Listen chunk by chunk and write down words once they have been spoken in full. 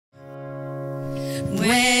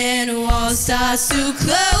When a wall starts to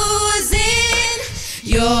close in,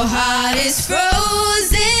 your heart is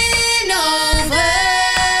frozen over.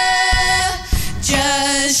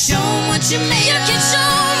 Just show 'em what you made of. You can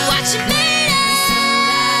show 'em what you made of.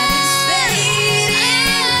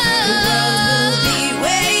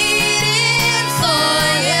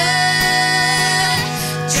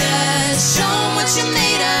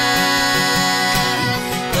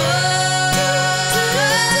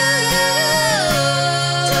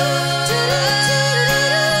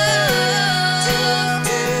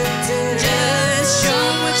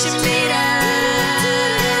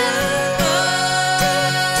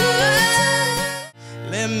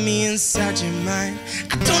 Inside your mind,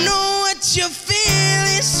 I don't know what you're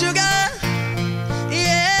feeling, sugar.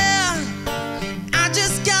 Yeah, I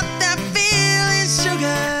just got that feeling,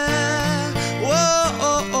 sugar. Whoa,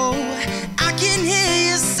 oh, oh. I can hear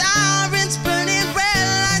your sirens burning, red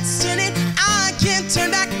lights turning. I can't turn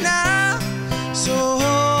back now. So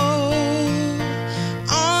hold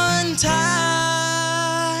on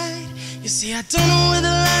tight. You see, I don't know where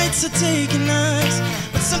the lights are taking us,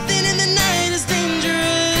 but something in the night is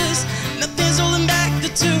dangerous. Nothing's holding back the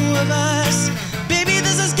two of us. Baby,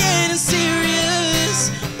 this is getting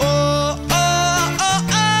serious. Oh, oh, oh,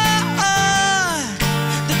 oh, oh.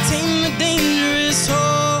 The tame, the dangerous.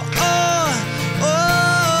 Oh, oh, oh.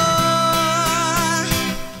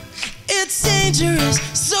 It's dangerous,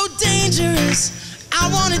 so dangerous. I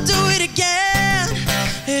wanna do it again.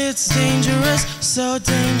 It's dangerous, so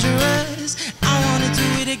dangerous. I wanna do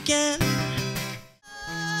it again.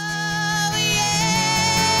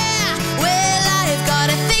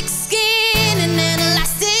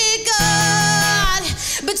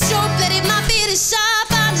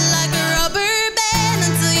 Sharp out like a rubber band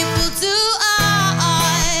until you pull too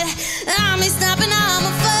hard. I'm a snap and I'm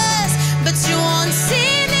a fuss, but you won't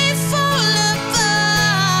see me fall apart.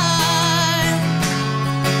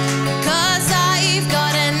 'Cause I've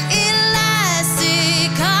got an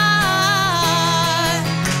elastic heart.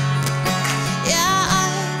 Yeah,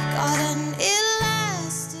 I've got an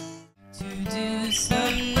elastic. To do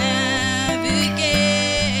some navigating,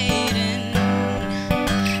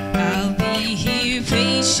 I'll be here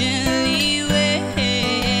patiently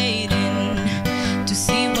waiting to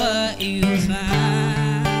see what you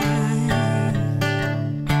find.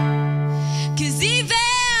 'Cause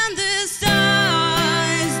even the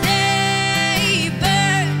stars, they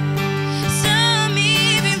burn, some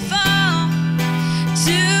even fall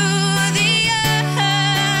to the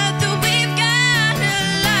earth. We've got a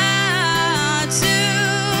lot to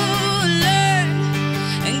learn,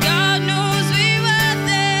 and God knows we're worth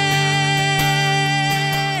it.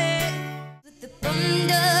 The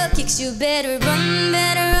bummed up kicks, you better run,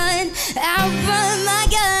 outrun my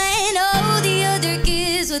gun. Oh, the other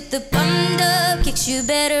kids with the bummed up kicks, you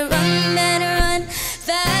better run,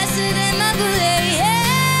 faster than my bullet. Yeah.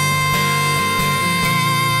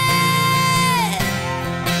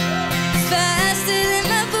 Faster than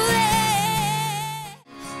my bullet.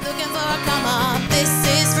 Looking for a come up, this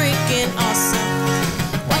is freaking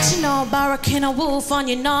awesome. What you know about rocking a wolf on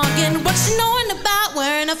your noggin? What you knowin' about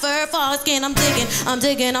wearing a fur foreskin? I'm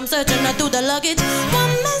digging, I'm searching through the luggage.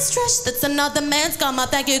 One man's trash, that's another man's karma.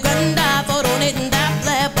 Thank you, granddad, for donating that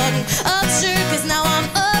flare button up, sure, 'cause now I'm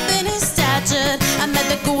up in his stature. I'm at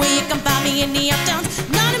the way you can find me in the uptowns.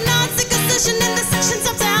 Not I'm not sick of session in the sections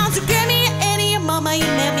of towns. You grab me at any of mama, you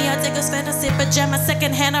mail me, I'll take a spend a sip of jam, a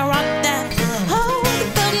second hand, I rock that. Oh, the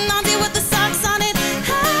building on you with the socks on it.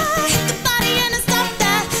 Hit the body and I stop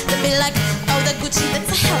that. They be like, oh, the Gucci,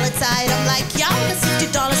 that's a hella tight. I'm like, y'all, that's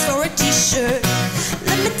 $50 for a t-shirt.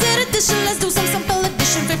 Limited edition, let's do some simple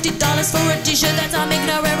edition. $50 for a t-shirt, that's I'll make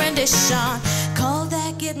no rare rendition. Call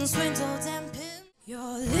that getting swindled and pimped.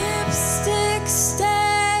 Your lipstick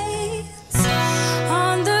stains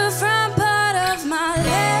on the front part of my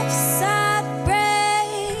left side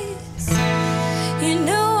braids. You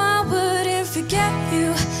knew I wouldn't forget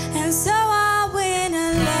you, and so I went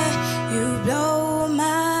and let you blow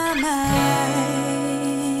my mind.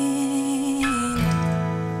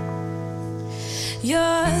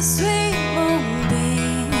 Your sweet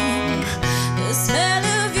moonbeam, the smell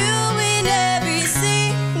of you in every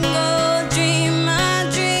single dream I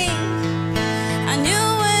dream. I knew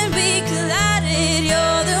when we collided,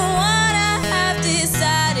 you're the one I have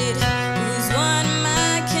decided who's one of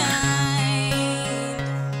my kind.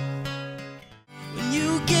 When you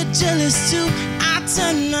get jealous too, I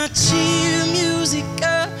turn my cheer music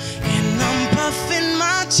up, and I'm puffing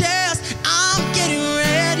my chest. I'm getting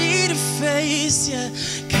ready to face you.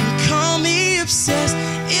 Can call me obsessed.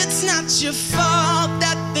 It's not your fault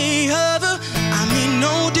that they hover. I mean,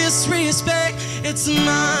 no disrespect. It's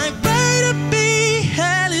my way to be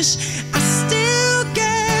hellish. I still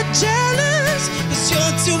get jealous, 'cause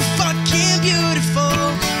you're too fucking beautiful,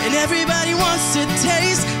 and everybody wants to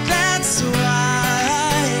taste. That's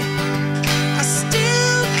why I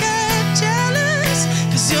still get jealous,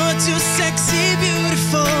 'cause you're too sexy,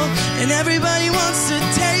 beautiful, and everybody wants to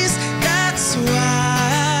taste. That's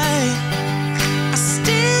why I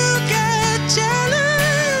still get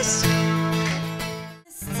jealous.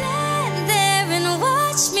 Stand there and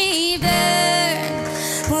watch me burn.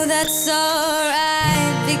 Well, that's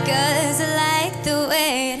alright, because I like the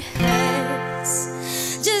way it hurts.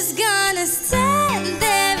 Just gonna stand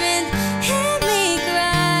there and hear me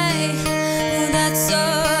cry. Well, that's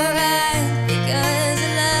alright, because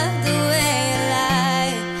I love the way you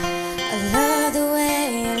lie. I love the way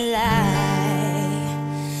you lie.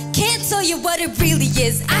 Can't tell you what it really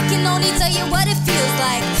is, I can only tell you what it feels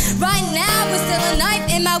like. Right now, it's still a knife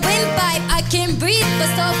in my windpipe. I can't breathe, but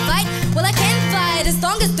still fight. Well, I can fight as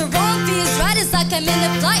long as the wrong feels right. It's like I'm in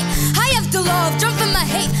a flight. High up the love, jump from my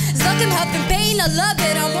hate. It's like I'm helping pain, I love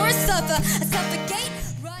it. I'm more suffer, I suffocate.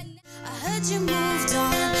 Right now, I heard you moved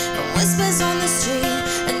on from whispers on the street,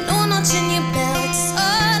 and no notch in your belt is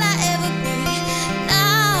all I ever be.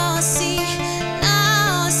 Now I see,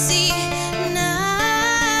 now I see, now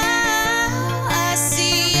I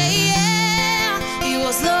see, yeah. He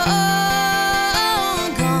was long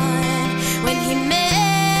gone when he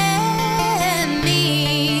met me,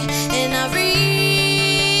 and I realized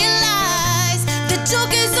the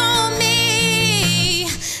joke is on me.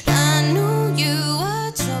 I knew you were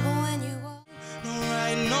trouble when you walked. No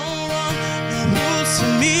right, no wrong, no rules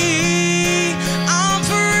for me. I'm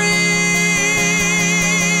free.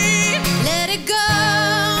 Let it go,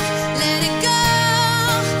 let it go.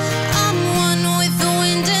 I'm one with the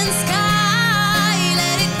wind and sky.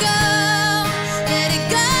 Let it go, let it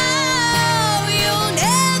go. You'll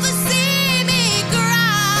never see me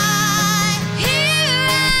cry. Here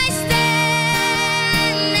I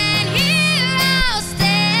stand, and here I'll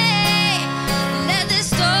stay. Let the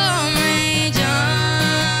storm rage on.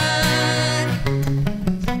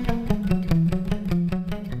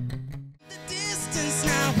 The distance,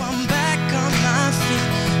 now I'm back on my feet.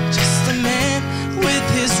 Just a man with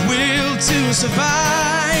his will to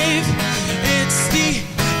survive. It's the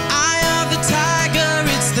eye of the tiger,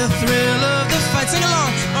 it's the thrill of the fight. Sing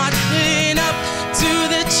along. Marching up to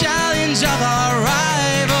the challenge of our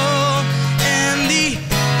rival, and the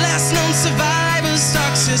last known survivor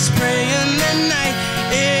stalks his prey in the night,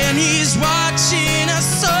 and he's watching us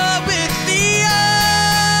soar with the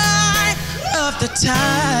eye of the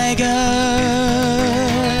tiger.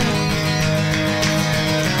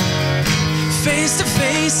 Face to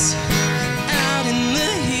face, out in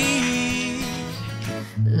the heat.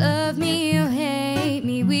 Love me or hate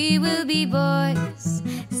me, we will be boys,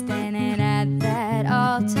 standing out.